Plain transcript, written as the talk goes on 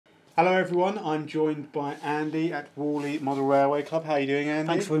Hello everyone, I'm joined by Andy at Whalley Model Railway Club. How are you doing, Andy?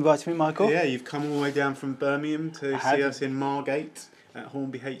 Thanks for inviting me, Michael. Yeah, you've come all the way down from Birmingham to see us in Margate at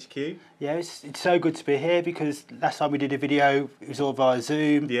Hornby HQ. Yeah, it's so good to be here because last time we did a video, it was all via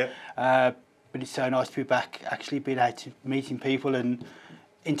Zoom. Yeah. But it's so nice to be back, actually being out to meeting people and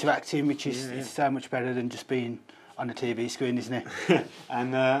interacting, which is it's so much better than just being on a TV screen, isn't it?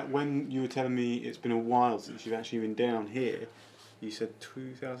 And when you were telling me it's been a while since you've actually been down here, you said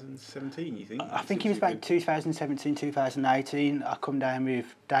 2017, you think? I think it was about 2017, 2018. I come down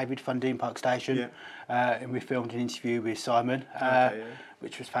with David from Dean Park Station and we filmed an interview with Simon,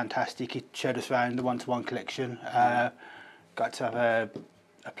 which was fantastic. He showed us around the one-to-one collection. Got to have a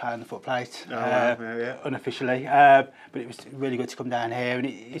play on the footplate, unofficially. But it was really good to come down here, and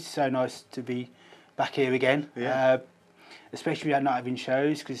it's so nice to be back here again. Especially not having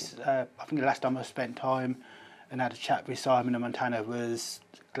shows, because I think the last time I spent time and had a chat with Simon and Montana was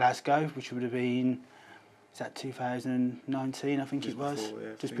Glasgow, which would have been, is that 2019, I think it was?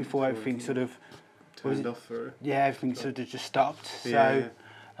 Just before everything sort of turned off for everything sort of just stopped. You know,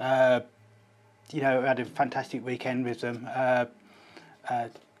 I had a fantastic weekend with them.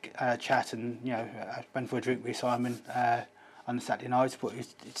 Chat and I went for a drink with Simon on the Saturday nights. But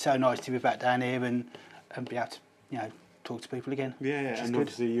it's so nice to be back down here and be able to talk to people again. And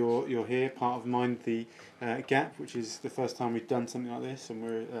obviously you're here, part of Mind the Gap, which is the first time we've done something like this, and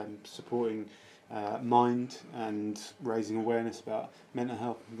we're supporting Mind and raising awareness about mental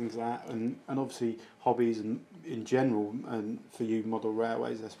health and things like that, and obviously hobbies and in general, and for you model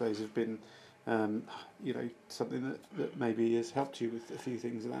railways I suppose have been something that maybe has helped you with a few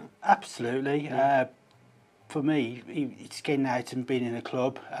things like that. Absolutely. For me, it's getting out and being in a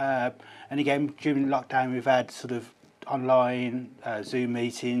club, and again during lockdown we've had sort of online Zoom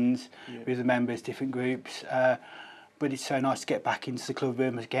meetings with the members, different groups, but it's so nice to get back into the club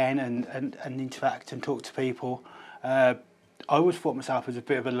room again and interact and talk to people. I always thought myself as a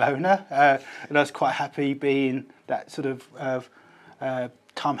bit of a loner, and I was quite happy being that sort of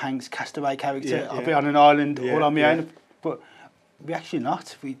Tom Hanks castaway character. I'll be on an island all on my own, but we're actually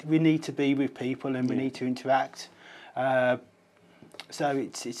not. We need to be with people and we need to interact. So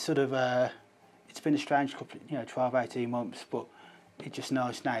it's sort of it's been a strange couple, 12, 18 months, but it's just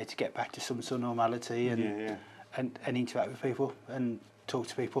nice now to get back to some sort of normality and interact with people and talk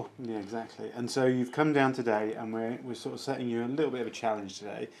to people. Yeah, exactly. And so you've come down today, and we're sort of setting you a little bit of a challenge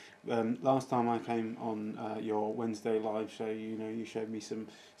today. Last time I came on your Wednesday live show, you showed me some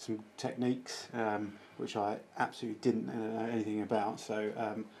techniques, which I absolutely didn't know anything about. So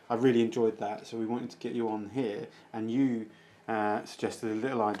I really enjoyed that. So we wanted to get you on here, and you suggested a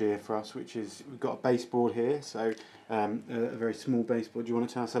little idea for us, which is we've got a baseboard here, so a very small baseboard. Do you want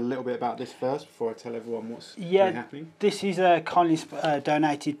to tell us a little bit about this first before I tell everyone what's happening? This is kindly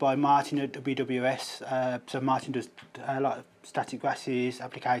donated by Martin at WWS. So Martin does a lot of static grasses,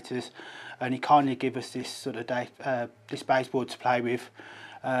 applicators, and he kindly gave us this sort of this baseboard to play with.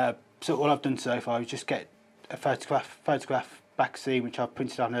 So all I've done so far is just get a photograph back scene, which I've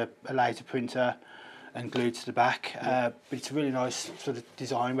printed on a laser printer and glued to the back. But it's a really nice sort of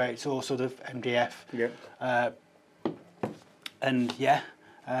design where it's all sort of MDF. And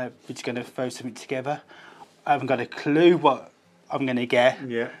we're just going to throw something together. I haven't got a clue what I'm going to get.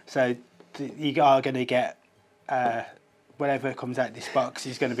 So you are going to get whatever comes out this box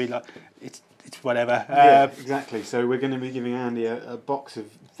is going to be like it's whatever. Exactly. So we're going to be giving Andy a box of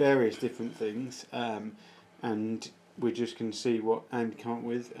various different things, and we're just going to see what Andy come up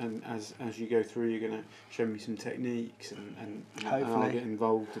with, and as you go through you're going to show me some techniques and I'll get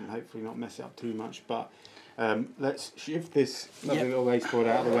involved and hopefully not mess it up too much, but let's shift this lovely little baseboard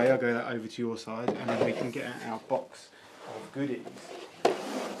out of the way. I'll go that over to your side, and then we can get out our box of goodies.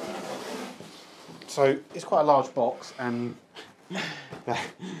 So it's quite a large box, and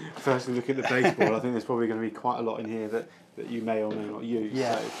first look at the baseboard, I think there's probably going to be quite a lot in here that you may or may not use.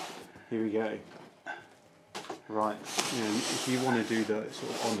 So here we go. Right, if you want to do the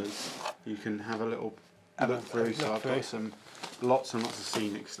sort of honours, you can have a little look through. So I've got some lots and lots of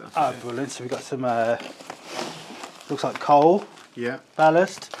scenic stuff. Oh, brilliant! So we've got some looks like coal,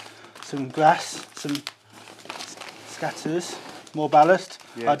 ballast, some grass, some scatters, more ballast,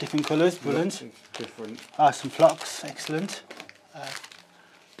 different colours, brilliant. Different. Some flocks, excellent.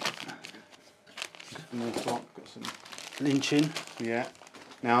 More flock, got some lynching.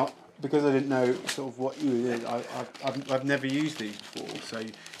 Now, because I didn't know sort of what you did, I've never used these before, so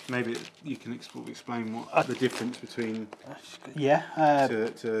maybe you can explain what the difference between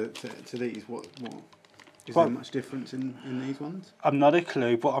to these. What is there much difference in these ones? I'm not a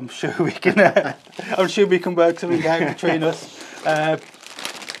clue, but I'm sure we can. I'm sure we can work something out between us.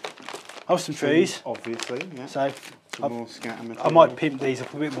 Oh, some trees. Obviously, yeah. So some more scatter material. I might pimp these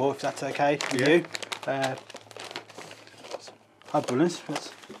up a bit more if that's okay with you. Oh, brilliant.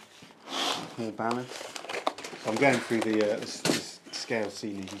 More balance. So I'm going through the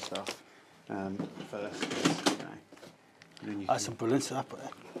SkaleScenics and stuff first. That's some brilliant.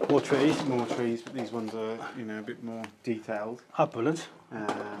 More trees. More trees, but these ones are a bit more detailed. Oh, brilliant.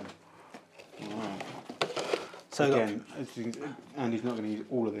 Right. So again, Andy's not going to use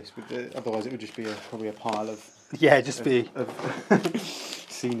all of this, but otherwise it would just be probably a pile of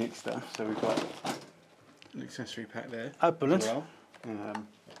scenic stuff. So we've got an accessory pack there. Oh, brilliant. As well.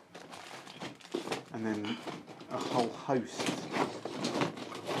 And then a whole host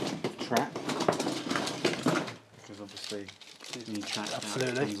of track, because obviously you need track.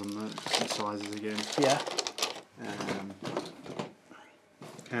 Absolutely. Depends on the sizes again. Yeah.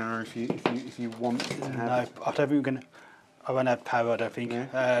 Power if you want to have. No, I don't think we're gonna. I won't have power. I don't think.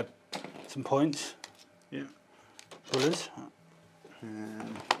 Yeah. Some points. Yeah. Brilliant.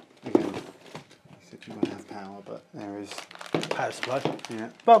 Again, you said you won't have power, but there is power supply. Yeah.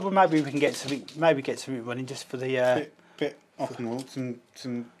 But maybe we can get something. Maybe get something running just for the. Bit off and on,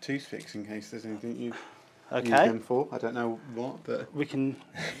 some toothpicks in case there's anything you use okay. them for. I don't know what, but we can.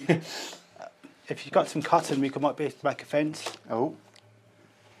 If you've got some cotton, we might be able to make a fence. Oh.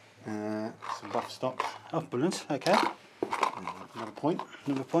 Some buff stock. Oh, brilliant. Okay. Another point.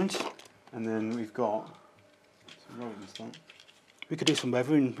 Another point. And then we've got some rolling stock. We could do some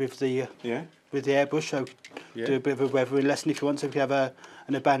weathering with the with the airbrush. So do a bit of a weathering lesson if you want. So if you have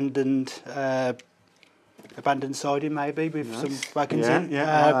an abandoned siding maybe with some wagons in.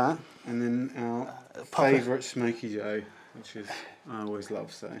 Yeah, like that. And then our favourite Smoky Joe, which is I always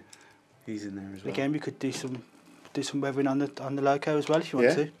love. So he's in there as well. Again, we could do some weathering on the loco as well if you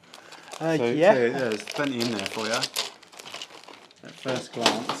want to. So there's plenty in there for you. At first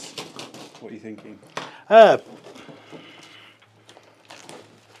glance, what are you thinking? I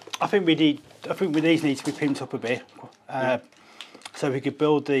think these need to be pimped up a bit, so we could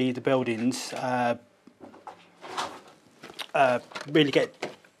build the buildings. Really get.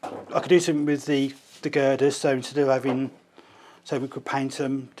 I could do something with the girders. So instead of having, so we could paint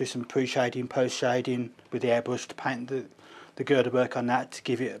them, do some pre-shading, post-shading with the airbrush to paint the girder work on that to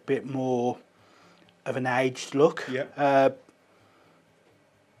give it a bit more of an aged look. Yeah.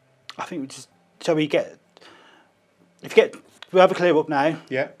 I think we have a clear up now.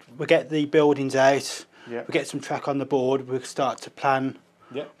 Yeah. We get the buildings out. Yeah. We get some track on the board. We'll start to plan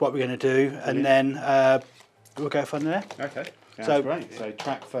what we're going to do, Brilliant. and then we'll go from there. Okay. Sounds great. So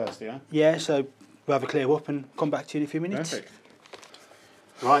track first, yeah. Yeah. So we'll have a clear up and come back to you in a few minutes. Perfect.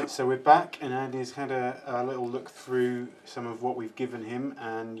 Right, so we're back, and Andy's had a little look through some of what we've given him,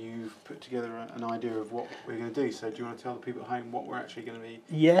 and you've put together an idea of what we're going to do. So do you want to tell the people at home what we're actually going to be?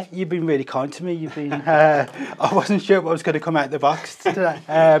 Yeah, you've been really kind to me. You've been. I wasn't sure what was going to come out of the box today,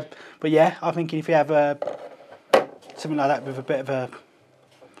 but yeah, I'm thinking if you have something like that with a bit of a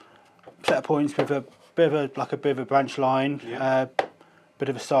set of points with a bit of a branch line, bit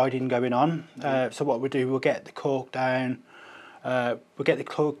of a siding going on. So what we'll do, we'll get the cork down. We'll get the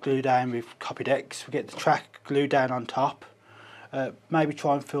cork glued down with copy decks. We'll get the track glued down on top. Maybe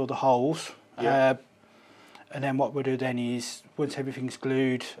try and fill the holes. And then what we'll do then is, once everything's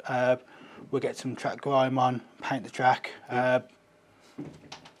glued, we'll get some track grime on, paint the track. In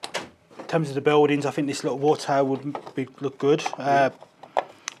terms of the buildings, I think this little water tower would look good.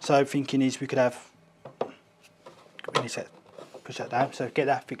 So thinking is we could have, push that down, so get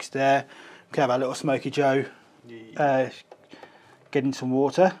that fixed there. We could have our little Smoky Joe getting some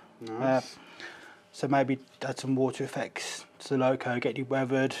water. Nice. So maybe add some water effects to the loco, get it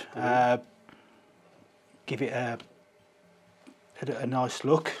weathered, give it a nice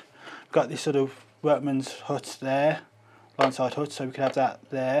look. We've got this sort of workman's hut there, line-side hut, so we could have that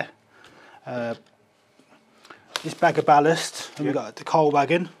there. This bag of ballast, and we've got the coal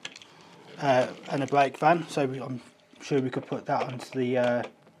wagon and a brake van, so I'm sure we could put that onto the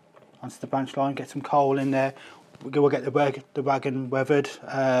branch line, get some coal in there. We'll get the wagon weathered,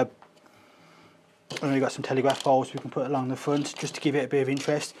 and we've got some telegraph poles we can put along the front just to give it a bit of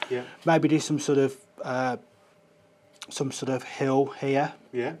interest. Yeah. Maybe do some sort of hill here.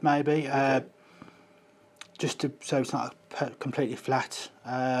 Yeah. Maybe just so it's not completely flat.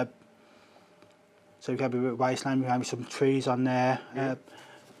 So we can have a bit of wasteland. We have some trees on there. Yeah.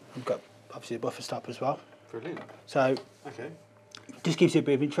 We've got obviously a buffer stop as well. Brilliant. So just gives you a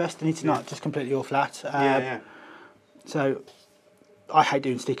bit of interest, and it's not just completely all flat. So I hate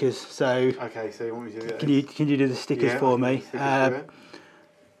doing stickers. So okay, so you want me to do that? Can you do the stickers for me? And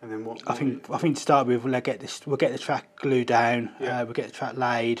then what? I think to start with we'll get the track glued down. We'll get the track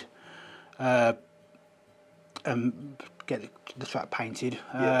laid. and get the track painted,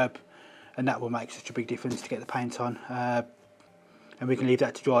 and that will make such a big difference to get the paint on. And we can leave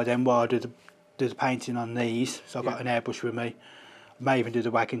that to dry then while I do the painting on these. So I've got an airbrush with me. I may even do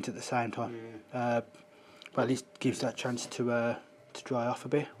the wagons at the same time. But at least gives that chance to dry off a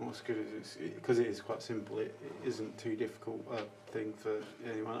bit. What's good is because it is quite simple. It isn't too difficult a thing for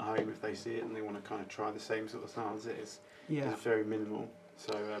anyone at home if they see it and they want to kind of try the same sort of style as it is. Yeah. It's very minimal.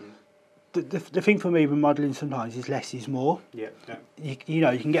 So. The thing for me with modelling sometimes is less is more. Yeah. You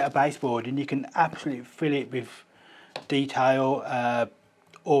know, you can get a baseboard and you can absolutely fill it with detail,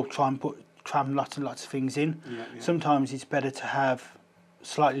 or cram lots and lots of things in. Sometimes it's better to have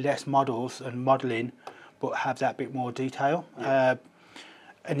slightly less models and modelling, but have that bit more detail. And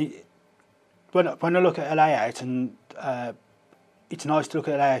when I look at a layout, and it's nice to look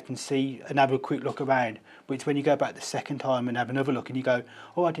at a layout and see and have a quick look around, but it's when you go back the second time and have another look and you go,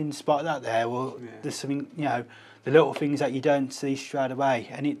 oh, I didn't spot that there. Well, there's something, you know, the little things that you don't see straight away,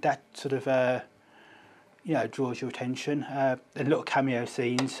 and that sort of you know, draws your attention. And little cameo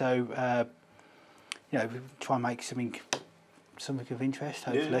scenes, so you know, try and make something of interest,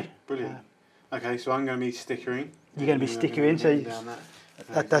 hopefully. Yeah, brilliant. Okay, so I'm going to be stickering. You're going to be stickering, so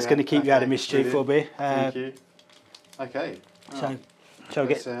that's going to keep you out of mischief for a bit. Thank you. Okay. So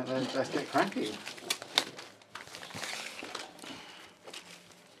let's get cracking.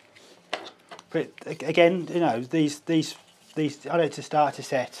 But again, you know, these I know it's a starter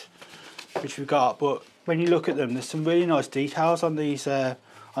set, which we've got, but when you look at them, there's some really nice details on these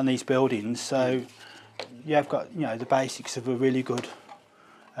buildings. So you have got, you know, the basics of a really good.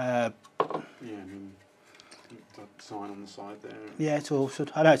 I mean, the sign on the side there. Yeah, it's all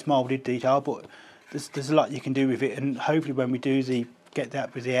sort. I know it's moulded detail, but there's a lot you can do with it, and hopefully when we do get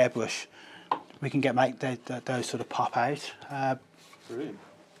that with the airbrush, we can make those sort of pop out. Brilliant.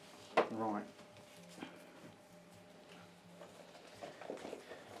 Right.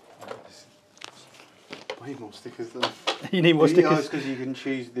 Way more stickers than. You need more stickers because you can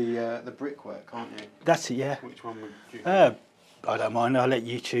choose the brickwork, can't you? That's it, yeah. Which one would you? I don't mind. I'll let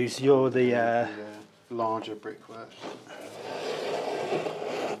you choose. You're the larger brickwork.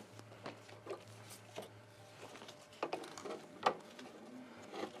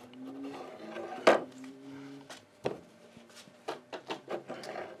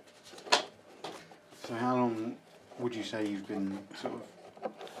 So how long would you say you've been sort of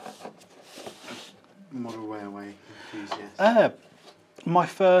model railway enthusiast? My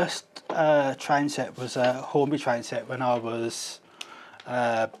first train set was a Hornby train set when I was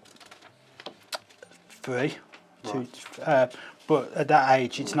 3. Right. But at that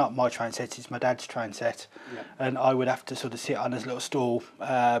age, it's not my train set; it's my dad's train set, and I would have to sort of sit on his little stool.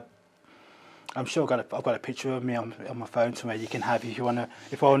 I'm sure I've got a picture of me on my phone somewhere you can have if you want to.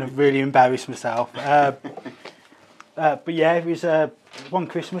 If I want to really embarrass myself. But yeah, it was one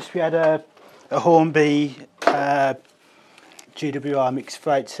Christmas we had a Hornby GWR mixed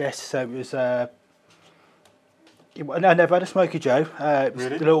freight set. So it was. I never had a Smoky Joe. It was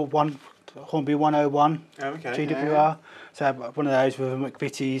really? the little one Hornby 101 okay, GWR. Yeah. So I had one of those with a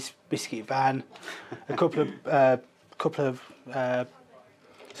McVitie's biscuit van, a couple of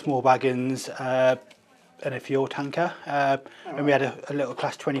small wagons, and a fuel tanker. And we had a little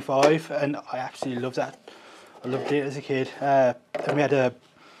Class 25, and I absolutely loved that. I loved it as a kid. And we had a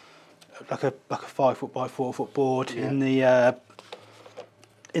 5 foot by 4 foot board in the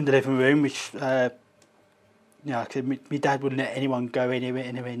living room, which you know, my dad wouldn't let anyone go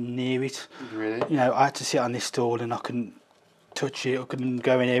anywhere near it. Really? You know, I had to sit on this stool and I couldn't touch it. I couldn't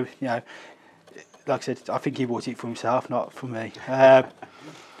go anywhere. You know, like I said, I think he bought it for himself, not for me.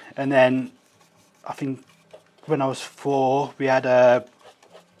 And then I think when I was 4, we had the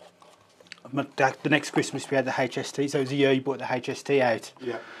next Christmas we had the HST. So it was the year you bought the HST out.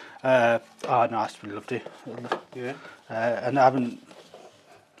 Yeah. Oh no, I really loved it. Yeah. And I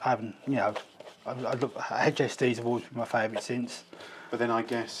haven't, you know, HSTs have always been my favourite since. But then I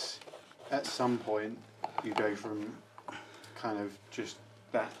guess at some point you go from kind of just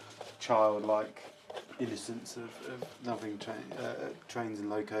that childlike innocence of loving trains and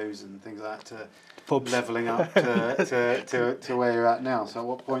locos and things like that to Pubs. levelling up to where you're at now. So at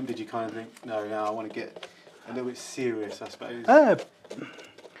what point did you kind of think, no, I want to get a little bit serious, I suppose? I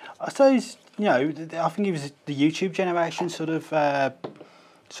suppose, you know, I think it was the YouTube generation sort of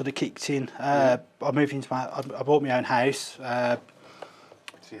kicked in. I moved into I bought my own house. So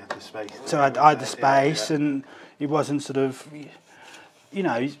you had the space. So I had the space, and it wasn't sort of, you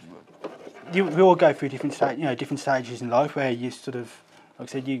know, we all go through different stages in life where you sort of, like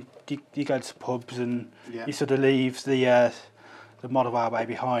I said, you go to pubs and you sort of leave the model railway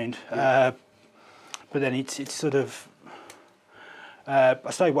behind. But then it's sort of. I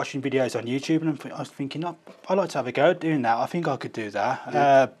started watching videos on YouTube, and I was thinking, I'd like to have a go at doing that. I think I could do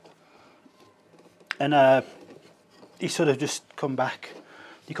that. And you sort of just come back.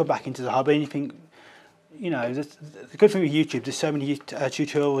 You come back into the hobby, and you think, you know, the good thing with YouTube, there's so many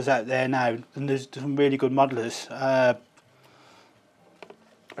tutorials out there now, and there's some really good modelers.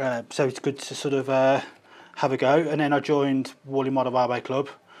 So it's good to sort of have a go. And then I joined Wally Model Railway Club.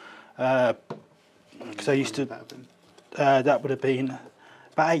 Because I used to. That would have been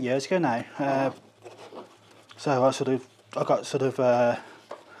about 8 years ago now. So I got sort of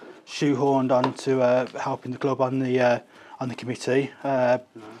shoehorned onto helping the club on the committee. Nice.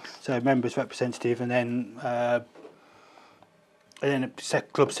 So members representative, and then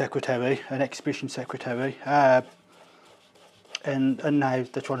club secretary, an exhibition secretary, and now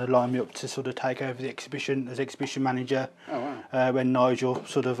they're trying to line me up to sort of take over the exhibition as exhibition manager. Oh wow! When Nigel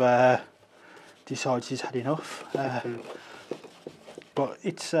sort of decides he's had enough. But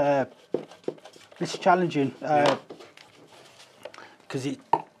it's challenging because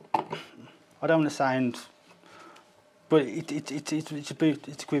I don't want to sound, but it's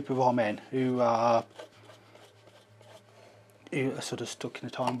a group of our men who are sort of stuck in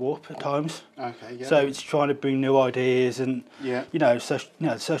a time warp at times. Okay. Yeah. So it's trying to bring new ideas, and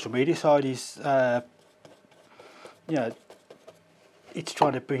the social media side is it's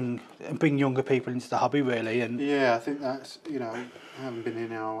trying to bring younger people into the hobby, really. And yeah, I think that's, having been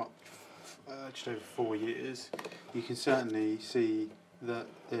in our just over 4 years, you can certainly see that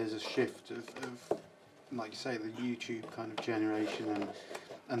there's a shift of like you say, the YouTube kind of generation,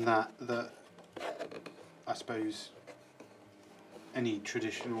 and that I suppose any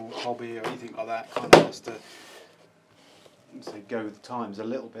traditional hobby or anything like that kind of has to go with the times a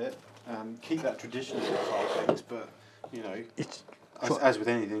little bit, keep that traditional side of things, but it's. As with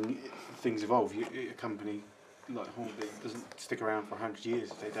anything, things evolve. A company like Hornby doesn't stick around for 100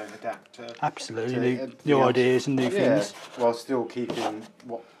 years if they don't adapt to new ideas and new things, while still keeping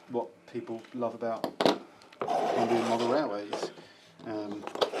what people love about Hornby and model railways. I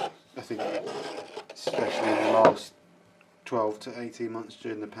think, especially in the last 12 to 18 months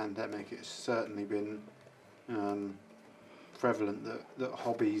during the pandemic, it's certainly been prevalent that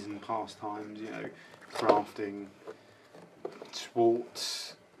hobbies and pastimes, crafting,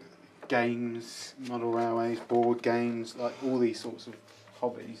 sports, games, model railways, board games, like all these sorts of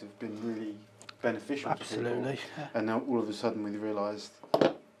hobbies have been really beneficial to people. Yeah. And now all of a sudden we realised,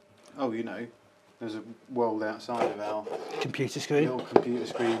 there's a world outside of our computer screen or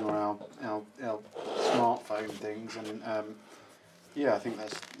our smartphone things, and I think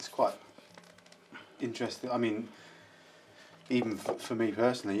it's quite interesting. I mean, even for me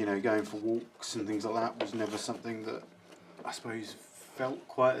personally, going for walks and things like that was never something that I suppose felt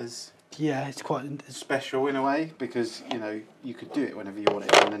quite as it's quite special in a way, because you could do it whenever you wanted,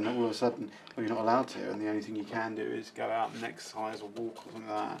 and then all of a sudden you're not allowed to, and the only thing you can do is go out and exercise or walk or something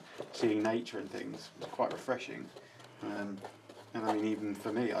like that. Seeing nature and things was quite refreshing, and I mean, even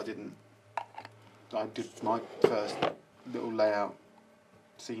for me, I did my first little layout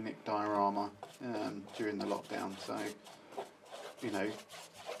Scenic diorama during the lockdown, so I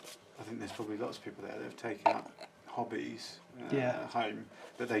think there's probably lots of people there that have taken up hobbies at home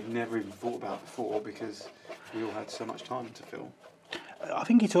that they'd never even thought about before, because we all had so much time to fill. I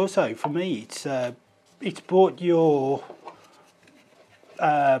think it's also, for me, it's brought your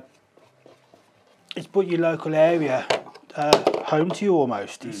local area home to you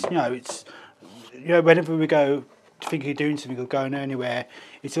almost. It's whenever we go thinking of doing something or going anywhere,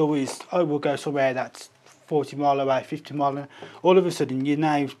 it's always, we'll go somewhere that's 40 mile away, 50 mile away. All of a sudden you're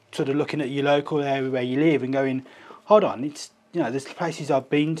now sort of looking at your local area where you live and going, hold on, it's there's places I've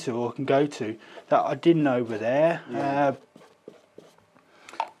been to or can go to that I didn't know were there. Yeah.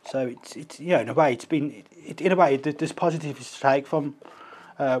 So it's in a way there's positives to take from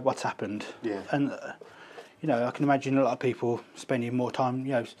what's happened. Yeah. And I can imagine a lot of people spending more time,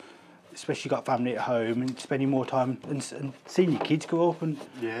 especially got family at home, and spending more time and seeing your kids grow up and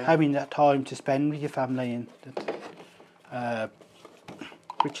having that time to spend with your family, and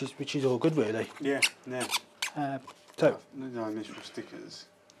which is all good, really. Yeah. So no initial stickers.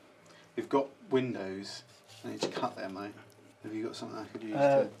 You've got windows. I need to cut them, mate. Have you got something I could use?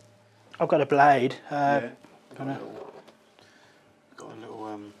 I've got a blade. Got a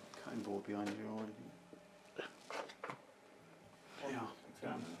little cutting board behind you already. Yeah.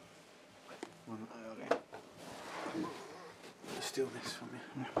 Steal this from me.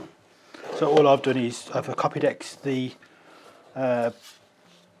 So all I've done is I've copied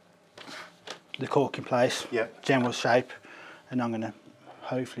the cork in place, general shape, and I'm going to,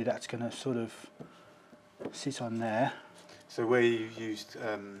 hopefully that's going to sort of sit on there. So where you used,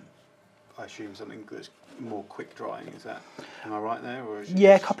 I assume something that's more quick drying, is that, am I right there? Or is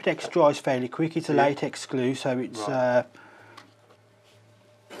Yeah, Copydex dries fairly quick. It's a latex glue, so it's... Right.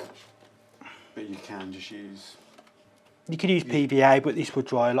 But you can just use... You could use PVA, but this would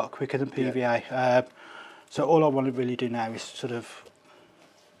dry a lot quicker than PVA. Yeah. So all I want to really do now is sort of,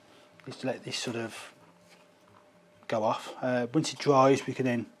 is let this sort of go off. Once it dries, we can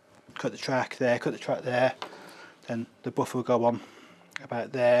then cut the track there, cut the track there, then the buffer will go on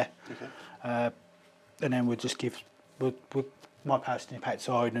about there. Okay. And then we'll just give, we'll my power snip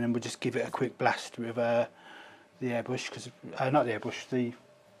outside, and then we'll just give it a quick blast with the airbrush, because not the airbrush, the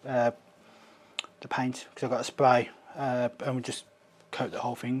paint, because I've got a spray, and we'll just coat the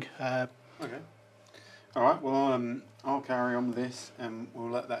whole thing. Okay. All right. Well, I'll carry on with this, and we'll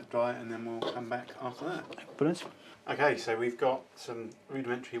let that dry, and then we'll come back after that. Brilliant. Okay, so we've got some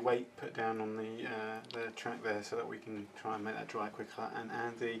rudimentary weight put down on the track there, so that we can try and make that dry quicker. And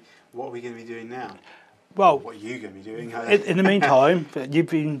Andy, what are we going to be doing now? Well, what are you going to be doing? In the meantime, you've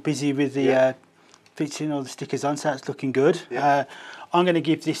been busy with the fixing all the stickers on, so that's looking good. Yeah. I'm going to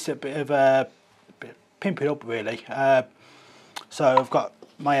give this a bit of a pimp it up, really. So I've got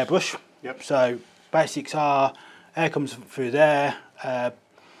my airbrush. Yep. So basics are air comes through there.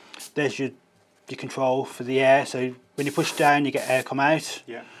 There's your control for the air. So when you push down, you get air come out.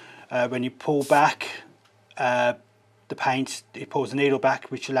 Yeah. When you pull back, the paint, it pulls the needle back,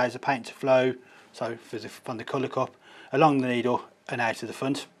 which allows the paint to flow. So from the colour cup along the needle and out of the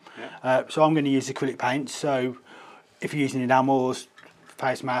front. Yeah. So I'm going to use acrylic paint. So if you're using enamels,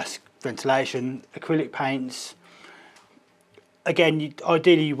 face mask, ventilation, acrylic paints. Again,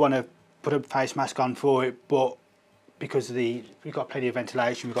 ideally you want to put a face mask on for it, but because we've got plenty of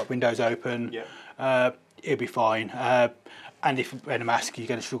ventilation, we've got windows open, yeah. It'll be fine. And if you're wearing a mask, you're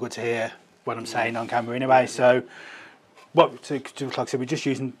going to struggle to hear what I'm saying on camera anyway. So, like I said, we're just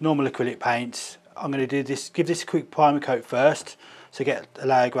using normal acrylic paints. I'm going to do this, give this a quick primer coat first, so get a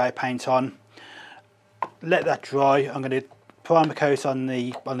layer of grey paint on. Let that dry. I'm going to primer coat on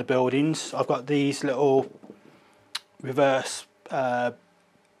the buildings. I've got these little reverse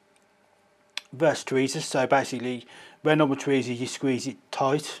tweezers. So basically, where normal tweezers you squeeze it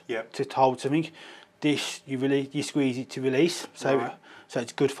tight to hold something. This you squeeze it to release. So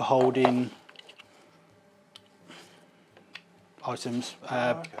it's good for holding items.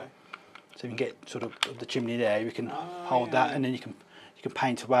 Okay. So you can get sort of the chimney there. You can hold that, and then you can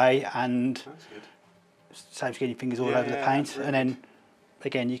paint away, and that's good. Saves getting your fingers all over the paint. And then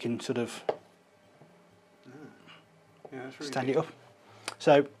again you can sort of that's really stand good. it up.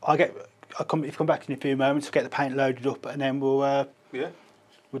 So if you come back in a few moments, we'll get the paint loaded up, and then we'll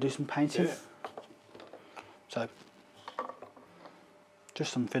do some painting. Yeah. So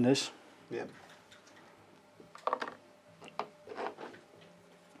just some thinners. Yeah.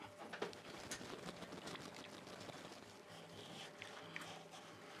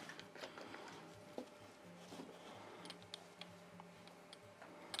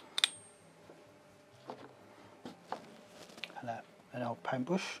 An old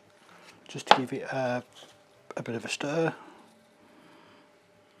paintbrush, just to give it a bit of a stir.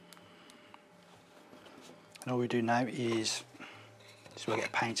 And all we do now is we'll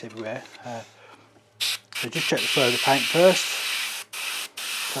get paint everywhere. So just check the flow of the paint first.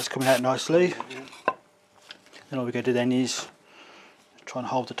 That's coming out nicely. Then all we're going to do then is try and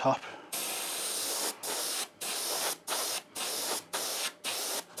hold the top.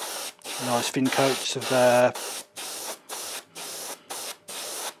 Nice thin coats of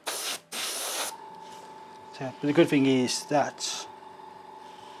but the good thing is that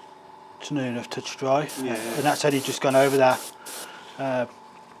it's near enough touch dry, and that's only just gone over that. Mind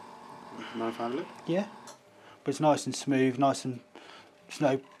if I have a look? Yeah, but it's nice and smooth, nice and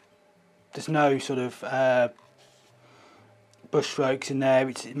there's no sort of brush strokes in there.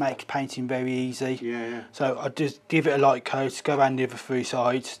 It makes painting very easy. Yeah. So I just give it a light coat, go around the other three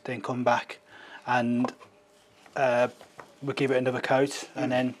sides, then come back, and we'll give it another coat,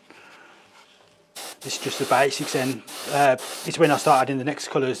 and then. It's just the basics, and it's when I start adding the next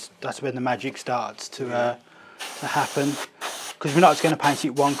colours, that's when the magic starts to happen. Because we're not just going to paint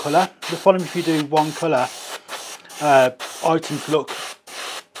it one colour. The problem if you do one colour, items look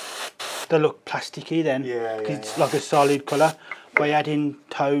plasticky then. Because it's like a solid colour. By adding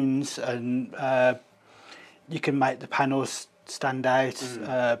tones, and you can make the panels stand out.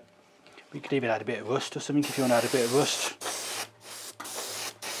 We could even add a bit of rust or something if you want to add a bit of rust.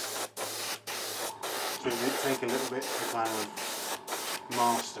 So does it take a little bit to kind of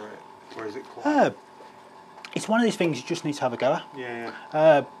master it, or is it quite? it's one of these things you just need to have a go at. Yeah.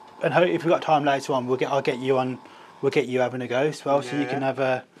 And if we've got time later on, I'll get you on. We'll get you having a go as well, so you can have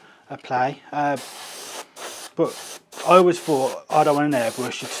a play. But I always thought I don't want an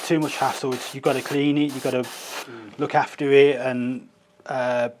airbrush. It's too much hassle. You've got to clean it. You've got to look after it, and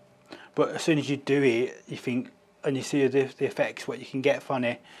but as soon as you do it, you think and you see the effects, what you can get from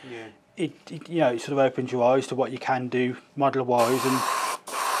it. Yeah. It you know, it sort of opens your eyes to what you can do model wise, and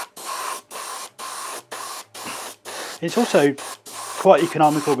it's also quite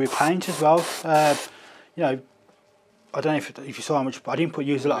economical with paint as well. You know, I don't know if you saw how much, I didn't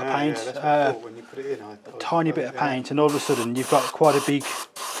use a lot of paint. Yeah, that's what I thought when you put it in. A tiny bit of paint, and all of a sudden you've got quite a big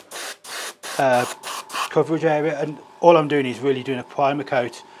coverage area, and all I'm doing is really doing a primer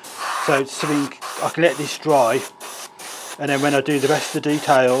coat. So it's something I can let this dry, and then when I do the rest of the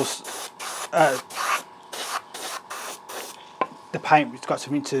details, the paint has got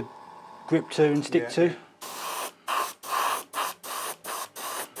something to grip to and stick to.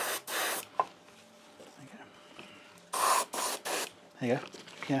 There you go.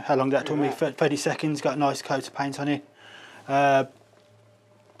 Yeah, how long did that took me? 30 seconds. Got a nice coat of paint on it. Yeah,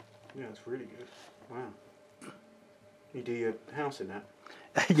 it's really good. Wow. You do your house in that?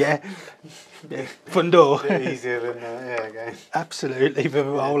 Yeah. Front door. Bit easier than again. Absolutely, with a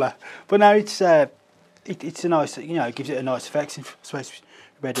roller. But no, it's a nice, you know, it gives it a nice effect. I suppose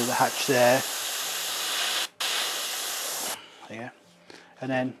red of the hatch there. There you go.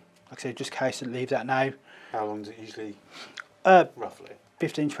 And then, like I said, just case and leave that now. How long does it usually? Roughly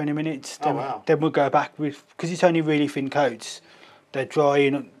 15-20 minutes. Oh, wow. Then we'll go back with, because it's only really thin coats. They're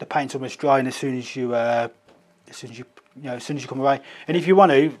drying. The paint's almost drying as soon as you come away. And if you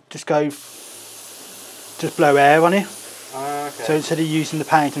want to, just blow air on it. Okay. So instead of using the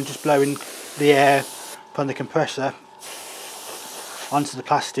paint, I'm just blowing the air from the compressor onto the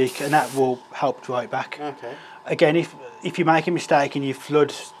plastic, and that will help dry it back. Okay. Again, if you make a mistake and you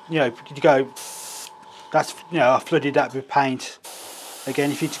flood, you know, you go. That's, you know, I flooded that with paint.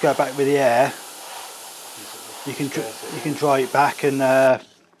 Again, if you just go back with the air, you can dry it back, and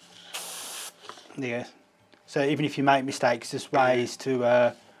yeah. So even if you make mistakes, there's ways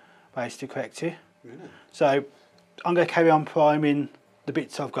to correct it. Yeah. So I'm going to carry on priming the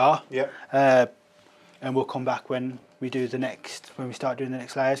bits I've got. Yep. And we'll come back when we start doing the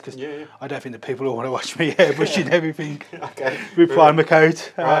next layers, because Yeah. I don't think the people will want to watch me airbrushing everything Okay. with primer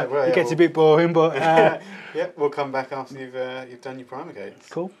coat. Right, well, it gets a bit boring, but yeah, we'll come back after you've done your primer coats.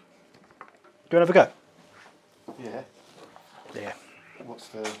 cool. Do you want to have a go? Yeah. Yeah. What's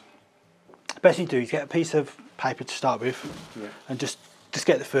the? Best thing to do is get a piece of paper to start with, and just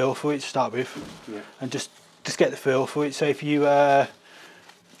get the feel for it to start with, and just get the feel for it. So if you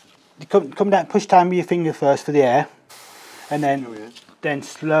come down, push down with your finger first for the air, and then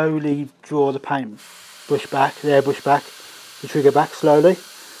slowly draw the paint brush back, the airbrush back, the trigger back slowly.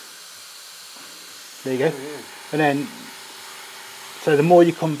 There you go. Oh, yeah. And then, so the more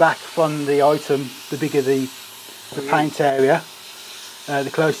you come back from the item, the bigger the paint area. The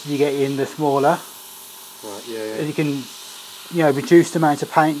closer you get in, the smaller. Right. Yeah. And you can, you know, reduce the amount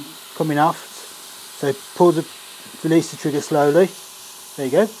of paint coming off. So release the trigger slowly. There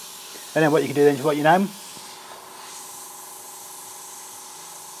you go. And then what you can do then is write your name.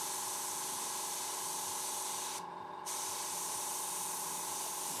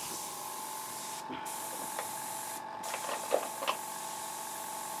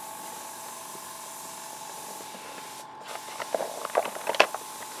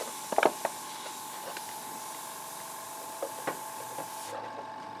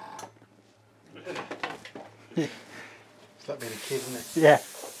 It's like being a kid, isn't it? Yeah.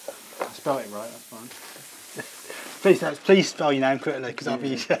 I spelled it right. That's fine. Please spell your name correctly, because I'll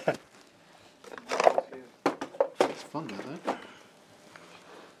be. It's fun, that though.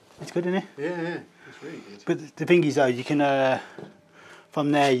 It's good, isn't it? Yeah. It's really good. But the thing is, though, you can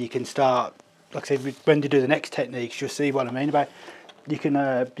from there you can start. Like I said, when you do the next techniques, you'll see what I mean about. You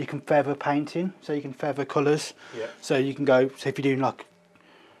can feather painting, so you can feather colours. Yeah. So you can go. So if you're doing like,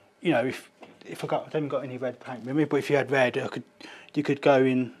 you know, if I haven't got any red paint with me, but if you had red, you could go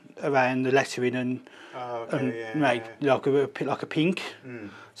in around the lettering and make like a pink.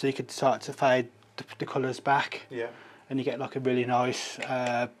 So you could start to fade the colours back. Yeah. And you get like a really nice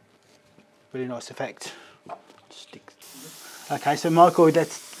effect. Okay, so Michael,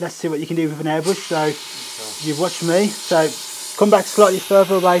 let's see what you can do with an airbrush. So you've watched me. So come back slightly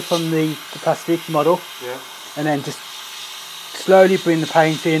further away from the plastic model. Yeah. And then just slowly bring the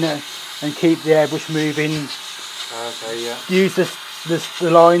paint in and keep the airbrush moving. Okay. Yeah. Use the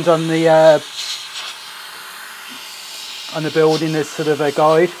lines on the building as sort of a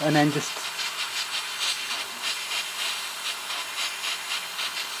guide, and then just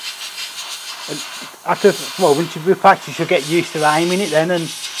And after, well, once you practice, you'll get used to aiming it then, and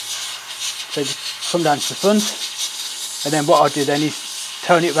so just come down to the front, and then what I'll do then is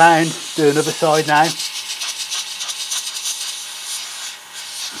turn it round, do another side now.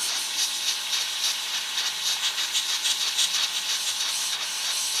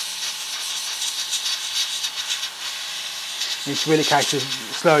 It's really a case of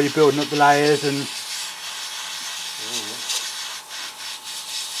slowly building up the layers and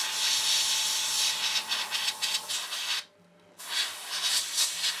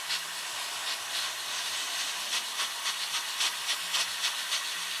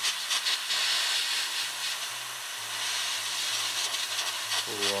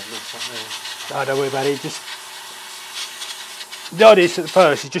don't worry about it. Just the idea is at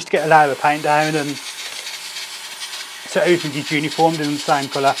first is just to get a layer of paint down and so everything is uniformed in the same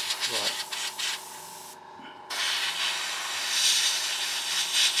colour. Right.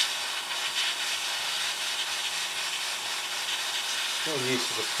 Not used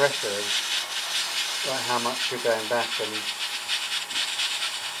to the pressure of like how much you're going back and.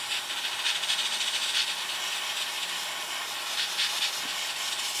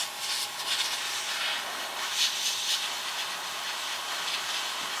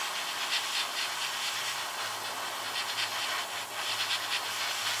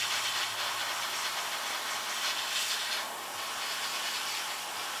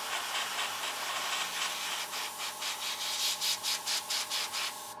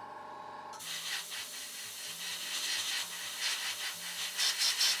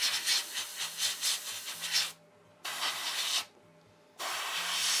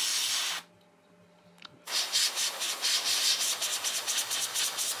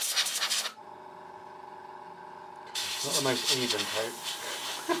 Not the most even coat.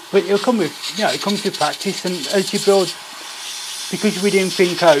 But it'll come with, you know, it comes with practice, and as you build, because we're doing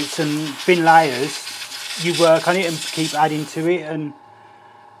thin coats and thin layers, you work on it and keep adding to it and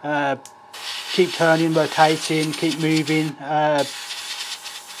keep turning, rotating, keep moving. Are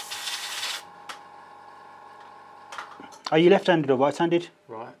you left-handed or right-handed?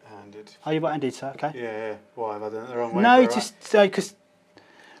 Right-handed. Are you right-handed, sir? Okay. Yeah. Why have I done it the wrong way? No, just because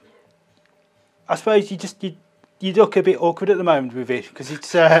I suppose you look a bit awkward at the moment with it because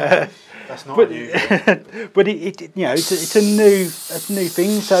it's. That's not unusual. But it you know it's a new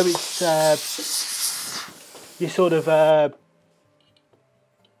thing, so it's you sort of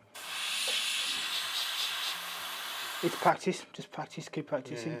it's practice, just practice, keep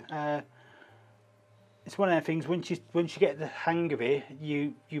practicing. Yeah. It's one of the things. Once you get the hang of it,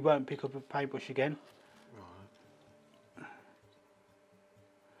 you won't pick up a paintbrush again. Right.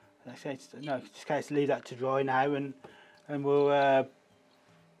 Like I say, no, just case leave that to dry now, and we'll Like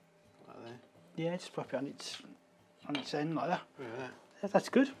there. yeah, just pop it on its end like that. Yeah. That's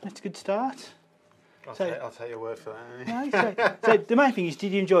good. That's a good start. I'll take your word for that. No, so the main thing is,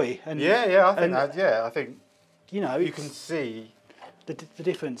 did you enjoy it? And I think that. Yeah, I think you know you can see the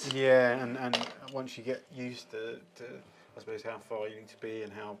difference. Yeah, and once you get used to I suppose how far you need to be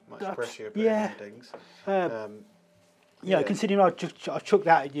and how much pressure you're putting on things. Yeah, considering I chucked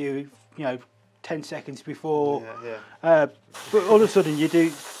that at you, 10 seconds before. Yeah. But all of a sudden you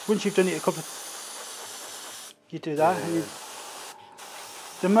do, once you've done it a couple of, you do that. Yeah. And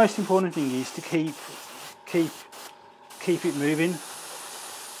the most important thing is to keep it moving.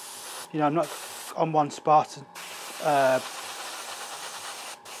 I'm not on one spot.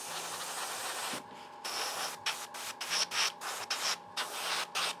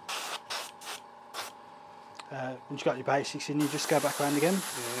 Once you've got your basics in, you just go back around again. Yeah.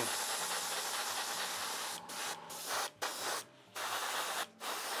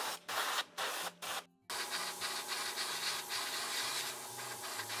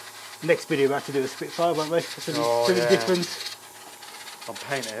 Next video we'll have to do a Spitfire, won't we? It's a bit different. I'll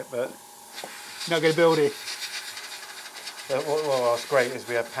paint it, but you're not going to build it. Well, what's great is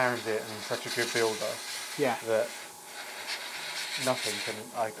we have pounded it and he's such a good builder. Yeah. That nothing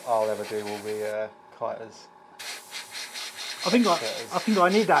I'll ever do will be quite as. I think I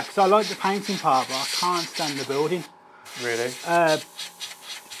need that because I like the painting part, but I can't stand the building. Really?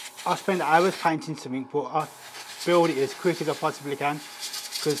 I spend hours painting something, but I build it as quick as I possibly can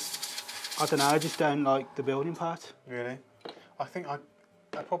because I don't know. I just don't like the building part. Really? I think I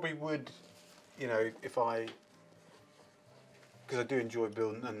probably would, if I. Because I do enjoy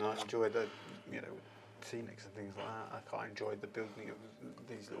building and I enjoy the, scenics and things like that. I quite enjoy the building of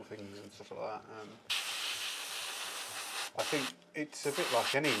these little things and stuff like that. I think it's a bit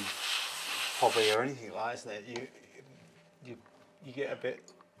like any hobby or anything like that, isn't it? You get a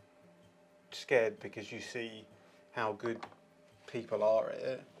bit scared because you see how good people are at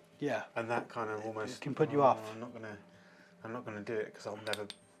it. Yeah. And that kind of almost can put you off. I'm not gonna do it because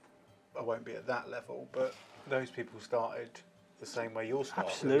I won't be at that level. But those people started the same way you're starting,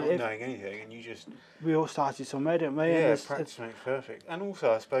 Absolutely. not knowing anything, and you just We all started somewhere, didn't we? yeah, practice makes perfect. And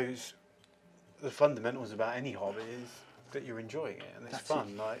also, I suppose the fundamentals about any hobby is that you're enjoying it and it's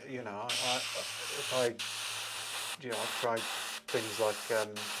fun. Like I've tried things like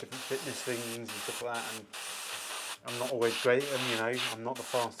different fitness things and stuff like that, and I'm not always great, and I'm not the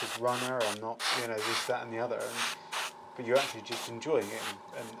fastest runner, I'm not this, that, and the other, but you're actually just enjoying it,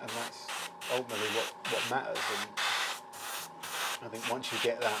 and that's ultimately what matters. And I think once you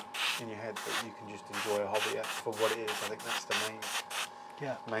get that in your head that you can just enjoy a hobby for what it is, I think that's the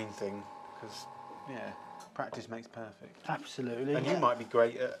main thing, because practice makes perfect. Absolutely. And you might be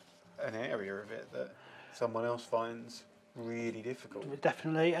great at an area of it that someone else finds really difficult.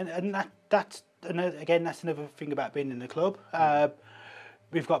 Definitely, and that's another thing about being in the club.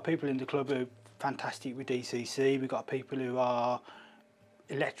 We've got people in the club who are fantastic with DCC. We've got people who are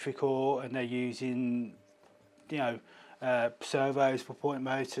electrical and they're using, servos for point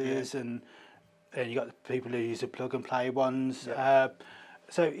motors, and you got the people who use the plug and play ones. Yeah.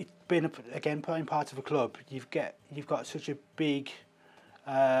 So it's been being part of a club. You've got such a big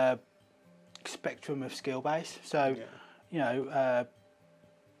spectrum of skill base. So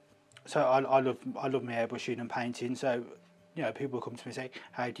so I love my airbrushing and painting. So people come to me and say,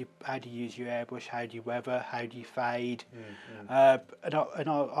 how do you use your airbrush? How do you weather? How do you fade? And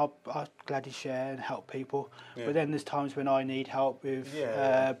I'll gladly share and help people. Yeah. But then there's times when I need help with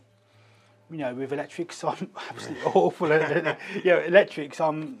with electrics. I'm absolutely awful at it. Electrics.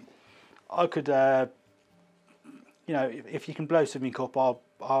 I could if you can blow something up, I'll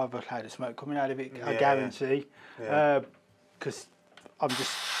have a cloud of smoke coming out of it. I guarantee. Because I'm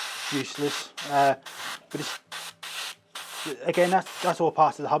just useless. But that's all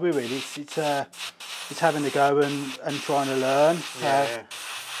part of the hobby, really. It's having to go and trying to learn.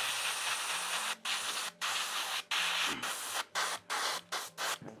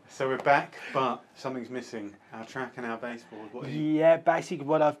 So we're back, but something's missing. Our track and our baseboard. Basically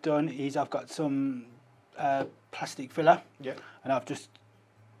what I've done is I've got some plastic filler. Yeah. And I've just,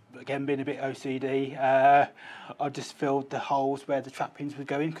 again, being a bit OCD, I've just filled the holes where the track pins were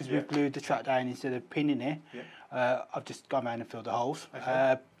going, because we've glued the track down instead of pinning it. I've just gone around and filled the holes.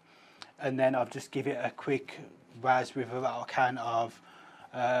 Okay. And then I've just give it a quick razz with about a can of,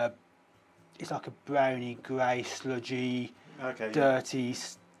 it's like a browny, grey, sludgy, dirty,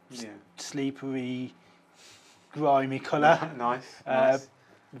 sleepery, grimy colour. Nice.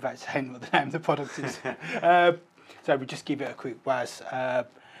 Without saying what the name of the product is. So we just give it a quick razz.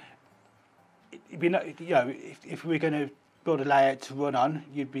 If we're going to build a layout to run on,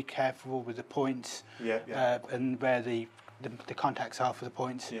 you'd be careful with the points and where the contacts are for the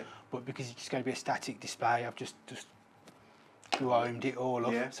points. Yeah. But because it's just going to be a static display, I've just grimed it all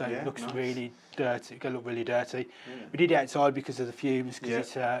up, so it looks really dirty. It's going to look really dirty. Yeah. We did it outside because of the fumes, because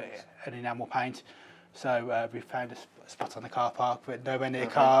it's an enamel paint. So we found a spot on the car park, but nowhere near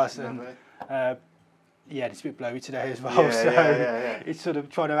cars, and it's a bit blowy today as well. It's sort of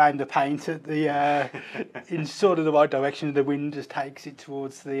trying to aim the paint at the in sort of the right direction. The wind just takes it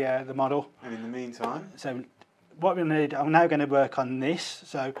towards the model. And in the meantime, so what we're going to do, I'm now going to work on this.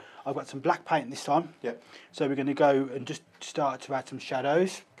 So I've got some black paint this time. Yep. So we're going to go and just start to add some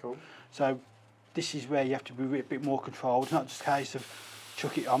shadows. Cool. So this is where you have to be a bit more controlled, not just a case of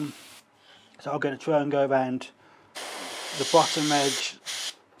chuck it on. So I'm going to try and go around the bottom edge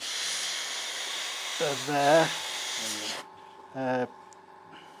of there.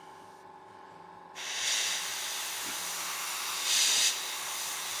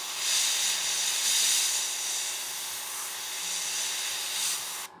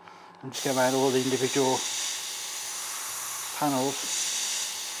 And just go around all the individual panels.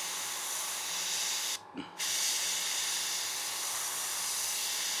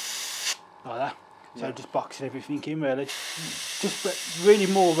 Like that. So just boxing everything in, really. Just really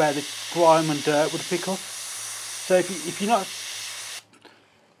more where the grime and dirt would pick up. So if you're not,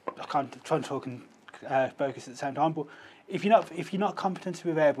 I can't try and talk and focus at the same time, but if you're not competent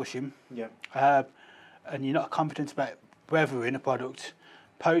with airbrushing, and you're not competent about weathering a product,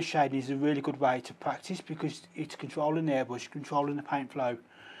 post shading is a really good way to practice, because it's controlling the airbrush, controlling the paint flow,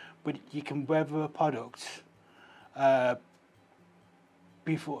 but you can weather a product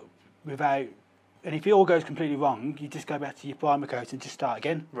without. And if it all goes completely wrong, you just go back to your primer coat and just start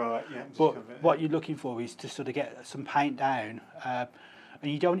again. Right, yeah. But what you're looking for is to sort of get some paint down, and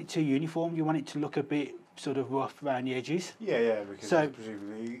you don't want it too uniform. You want it to look a bit sort of rough around the edges. Yeah, because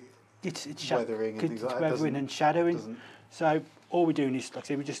presumably it's weathering and things like that. Weathering and shadowing. So all we're doing is, like I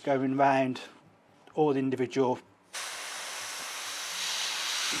said, we're just going round all the individual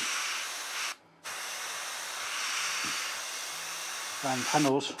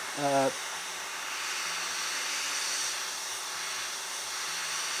panels.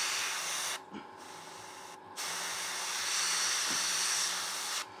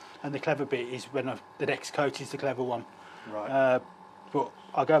 And the clever bit is when the next coat is the clever one. Right. But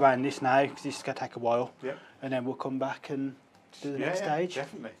I'll go around this now because this is going to take a while. Yep. And then we'll come back and do the next stage.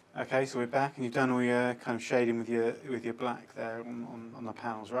 Definitely. Okay, so we're back, and you've done all your kind of shading with your black there on the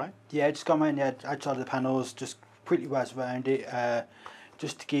panels, right? Yeah, just gone around the outside of the panels, just quickly razz around it,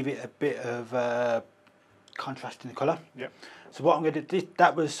 just to give it a bit of contrast in the colour. Yep. So what I'm going to do,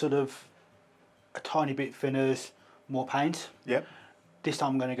 that was sort of a tiny bit thinners, more paint. Yep. This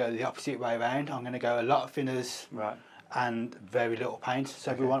time I'm going to go the opposite way around. I'm going to go a lot of thinners Right. and very little paint.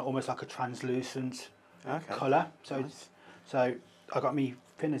 So we want almost like a translucent colour. So nice. So I got me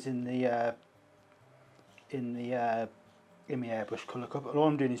thinners in the airbrush colour cup. And all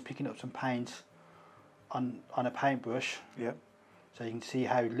I'm doing is picking up some paint on a paintbrush. Yep. So you can see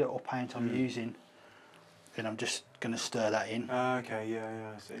how little paint I'm using. And I'm just going to stir that in. Okay,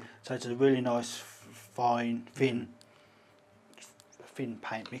 yeah, I see. So it's a really nice, fine, thin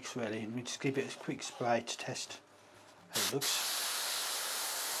paint mix really. And we just give it a quick spray to test how it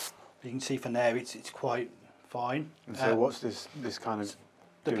looks. You can see from there it's quite fine. And so what's this kind of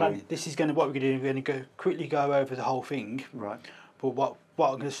this is going to, what we're going to do, we're going to quickly go over the whole thing. Right. But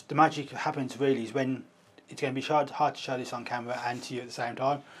the magic happens really is when it's going to be hard to show this on camera and to you at the same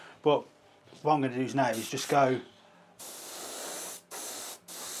time. But what I'm going to do now is just go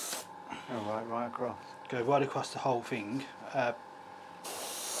right across. Go right across the whole thing.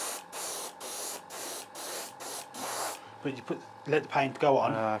 But you let the paint go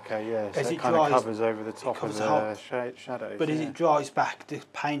on. Okay, yeah. So as it kind dries, of covers over the top of the shadows. But as it dries back, the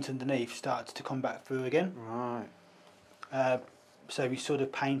paint underneath starts to come back through again. Right. So we're sort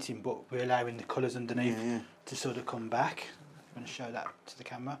of painting, but we're allowing the colours underneath to sort of come back. I'm going to show that to the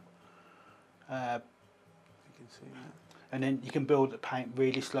camera. You can see that. And then you can build the paint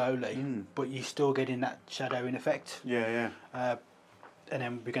really slowly, but you're still getting that shadowing effect. Yeah. And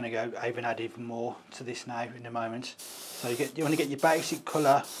then we're going to go add even more to this now in a moment. So you want to get your basic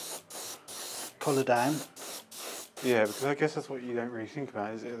colour down. Yeah, because I guess that's what you don't really think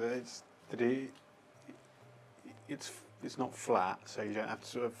about, is it? That it's not flat, so you don't have to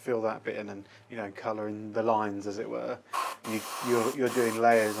sort of fill that bit in and colour in the lines, as it were. You're doing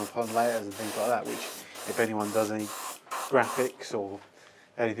layers upon layers and things like that, which if anyone does any graphics or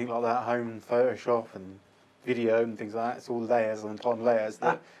anything like that at home, Photoshop and video and things like that, it's all layers upon layers,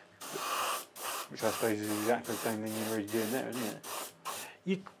 which I suppose is exactly the same thing you're really doing there, isn't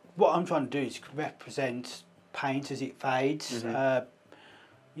it? What I'm trying to do is represent paint as it fades. When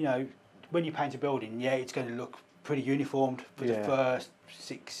you paint a building, it's going to look pretty uniformed for the first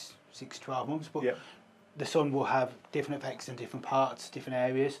 12 months, but the sun will have different effects in different parts, different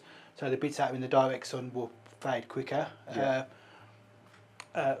areas. So the bits out in the direct sun will fade quicker.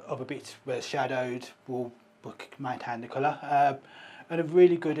 Other bits where it's shadowed will maintain the colour. And a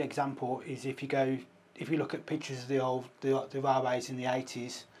really good example is if you look at pictures of the railways in the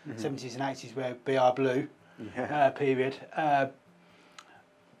 80s, 70s and 80s, where BR Blue period.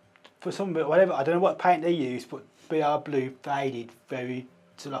 For some, whatever, I don't know what paint they used, but BR Blue faded very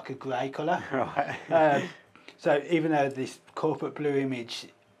to like a grey colour. Right. So even though this corporate blue image,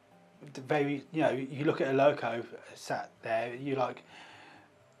 you look at a loco sat there, you like,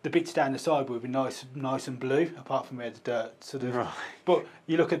 the bits down the side would be nice and blue, apart from where the dirt sort of. Right. But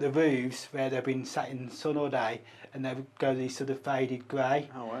you look at the roofs where they've been sat in the sun all day, and they go these sort of faded grey.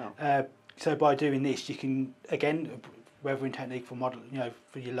 Oh wow! So by doing this, you can again, weathering technique for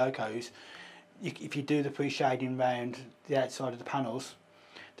for your locos. If you do the pre-shading round the outside of the panels,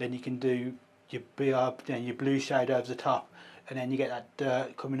 then you can do your your blue shade over the top, and then you get that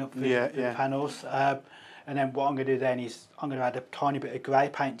dirt coming up through the panels. And then what I'm going to do then is I'm going to add a tiny bit of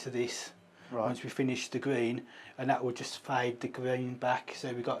grey paint to this once we finish the green, and that will just fade the green back.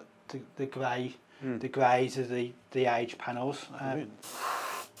 So we've got the grey, the greys of the age panels.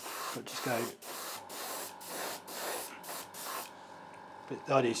 But just go. But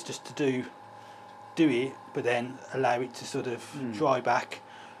that is just to do it, but then allow it to sort of dry back.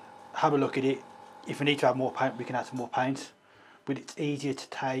 Have a look at it. If we need to add more paint, we can add some more paint. But it's easier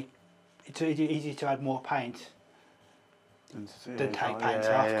to easier to add more paint than take paint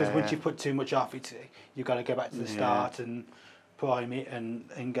off, because once you put too much off, you've got to go back to the start and prime it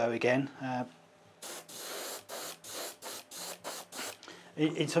and go again.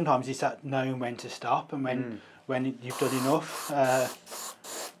 Sometimes it's that knowing when to stop, and when you've done enough.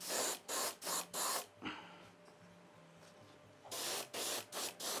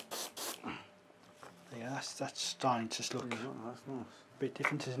 Yeah, that's starting to look that's nice. a bit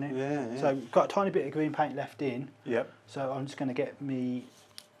different, isn't it? Yeah, yeah. So we've got a tiny bit of green paint left in. Yep. So I'm just going to get me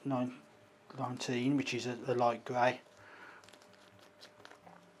 19, which is a light grey.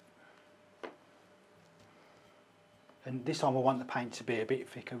 And this time I want the paint to be a bit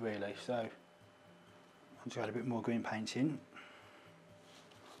thicker really, so I'll just add a bit more green paint in.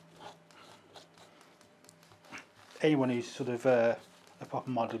 Anyone who's sort of a proper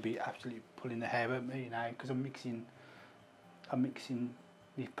model will be absolutely pulling their hair at me now, because I'm mixing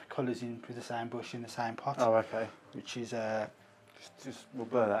the colours in with the same brush in the same pot. Oh, okay. Which is just we'll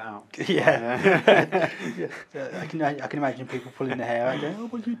blur that out. yeah. I can imagine people pulling their hair out going, oh,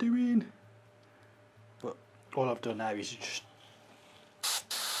 what are you doing? But all I've done now is just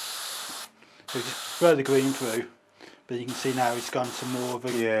throw the green through, but you can see now it's gone to more of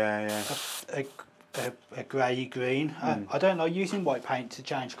a grey green. I don't like using white paint to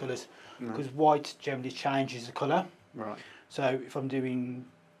change colours, because white generally changes the colour. Right. So if I'm doing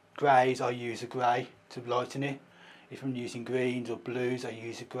greys, I use a grey to lighten it. If I'm using greens or blues, I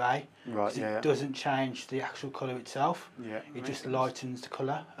use a grey. Right. Yeah. It doesn't change the actual colour itself. Yeah. It just lightens the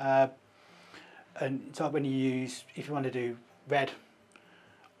colour. And it's like when you use, if you want to do red,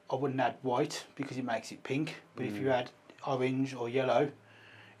 I wouldn't add white because it makes it pink. But if you add orange or yellow,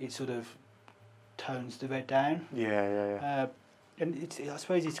 it sort of tones the red down. Yeah. And I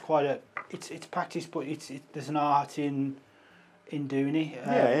suppose it's quite it's practice, but there's an art in doing it.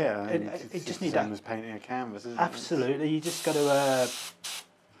 And it just needs needs that. as painting a canvas, isn't Absolutely, you just got to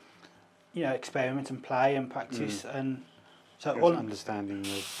experiment and play and practice, and so all understanding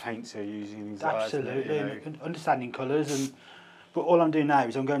the paints you're using and things absolutely, like that, and understanding colours. And but all I'm doing now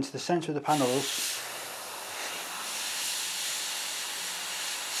is I'm going to the centre of the panels.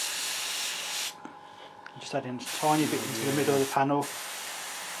 Just adding a tiny bit into the middle of the panel.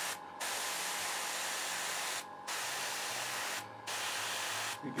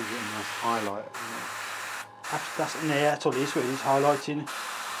 It gives it a nice highlight. That's all it is, really, it's highlighting.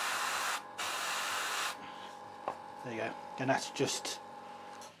 There you go. And that's just...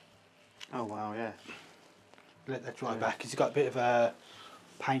 Oh wow, yeah. Let that dry back, because it's got a bit of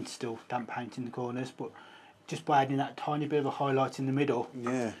paint still, damp paint in the corners, but just by adding that tiny bit of a highlight in the middle,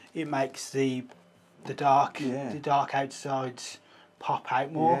 it makes the dark outsides pop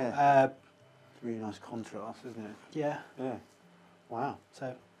out more. Really nice contrast, isn't it? Yeah. Wow. So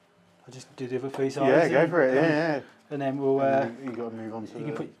I'll just do the other three sides. Yeah, go for it. And then we'll. You got to move on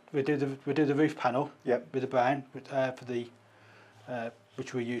to we'll do the roof panel. Yep. With the brown for the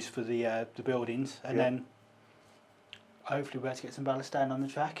which we use for the buildings, and then hopefully we'll be able to get some ballast down on the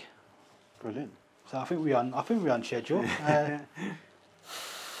track. Brilliant. So I think we're on schedule.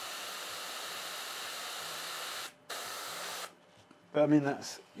 But I mean,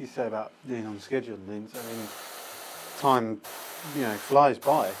 that's you say about being on schedule and things. I mean, time, flies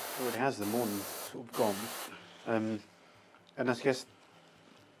by. It already has. The morning's sort of gone, and I guess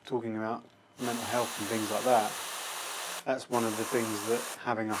talking about mental health and things like that. That's one of the things that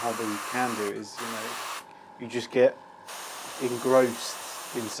having a hobby can do. Is you just get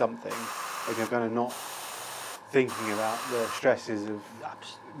engrossed in something, like you're kind of not thinking about the stresses of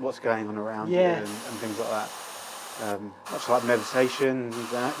what's going on around you and things like that. Much like meditation,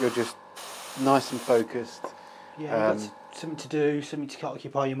 you're just nice and focused. Yeah, something to do, something to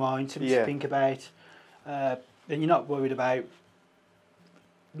occupy your mind, something to think about, and you're not worried about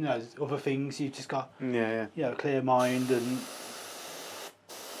other things. You've just got a clear mind. And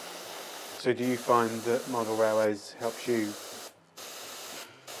so, do you find that model railways helps you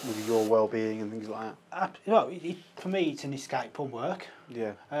with your well-being and things like that? For me, it's an escape from work.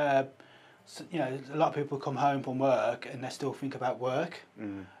 Yeah. So, a lot of people come home from work and they still think about work.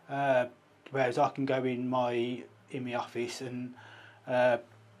 Whereas I can go in my office and I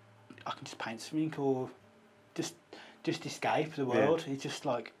can just paint something or just escape the world. It's just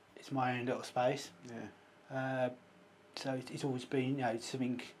like it's my own little space. So it's always been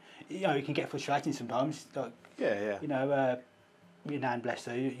something. It can get frustrating sometimes. Like your nan, bless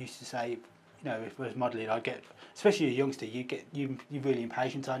her, used to say, if I was modelling, I'd get, especially a youngster, you're really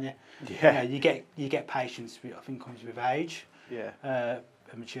impatient, aren't you? Yeah. You get patience. I think comes with age. And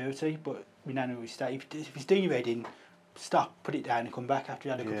maturity. But my nan always say, if it's doing your head in, stop, put it down, and come back after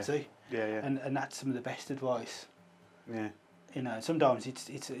you had a cup of tea. And that's some of the best advice. Sometimes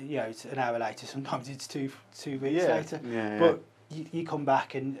it's an hour later. Sometimes it's two weeks later. But you come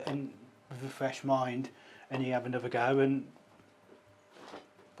back and with a fresh mind, and you have another go, and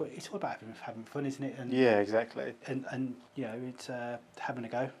but it's all about having fun, isn't it? And Yeah, exactly. and you know, it's having a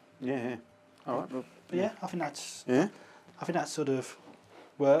go. Yeah, yeah. All right. Well, But yeah, I think that's sort of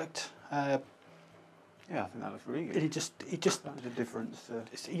worked. yeah, I think that looks really good. It just That's a difference.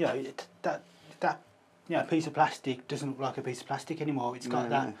 you know, that you know, piece of plastic doesn't look like a piece of plastic anymore. It's got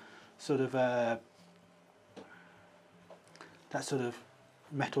that sort of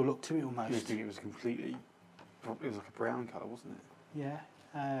metal look to it almost. I think it was completely. It was like a brown colour, wasn't it? Yeah,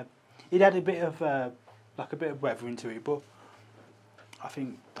 it had a bit of like a bit of weathering to it, but I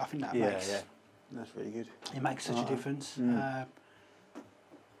think that makes that's really good. it makes such a difference.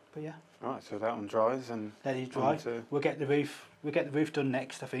 But yeah. Right, so that one dries and Let it dry. We'll get the roof done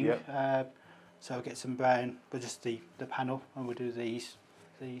next, I think. Yep. So we'll get some brown, but just the panel, and we'll do these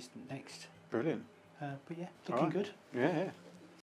next. Brilliant. But yeah, looking good. Yeah, yeah.